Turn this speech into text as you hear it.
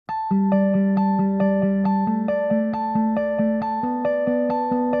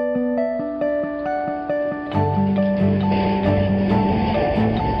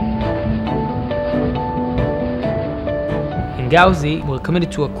Gauzy, we're committed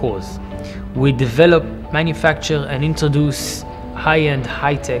to a cause. We develop, manufacture, and introduce high-end,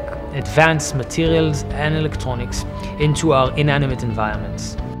 high-tech, advanced materials and electronics into our inanimate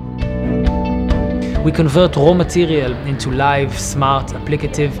environments. We convert raw material into live, smart,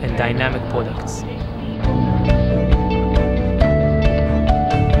 applicative, and dynamic products.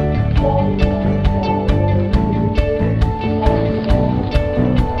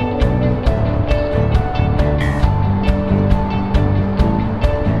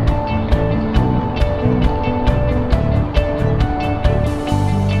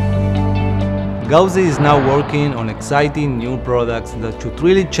 Gauzy is now working on exciting new products that should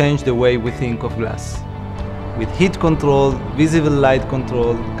really change the way we think of glass. With heat control, visible light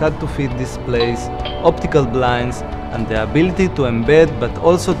control, cut-to-fit displays, optical blinds, and the ability to embed but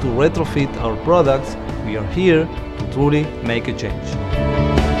also to retrofit our products, we are here to truly make a change.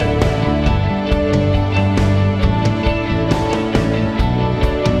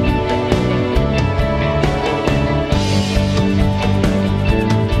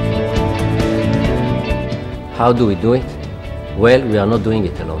 How do we do it? Well, we are not doing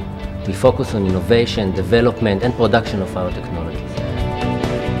it alone. We focus on innovation, development, and production of our technologies.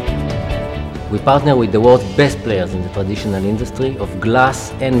 We partner with the world's best players in the traditional industry of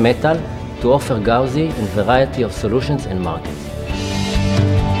glass and metal to offer Gauzy a variety of solutions and markets.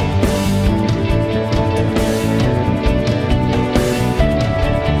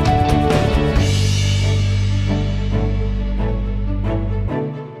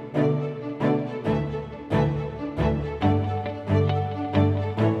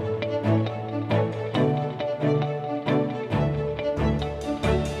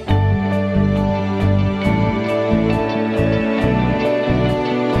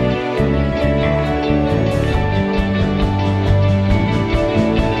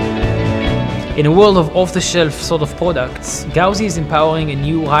 In a world of off-the-shelf sort of products, Gauzy is empowering a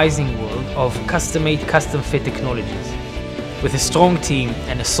new rising world of custom-made, custom-fit technologies. With a strong team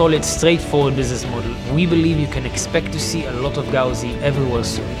and a solid, straightforward business model, we believe you can expect to see a lot of Gauzy everywhere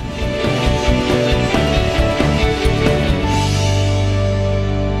soon.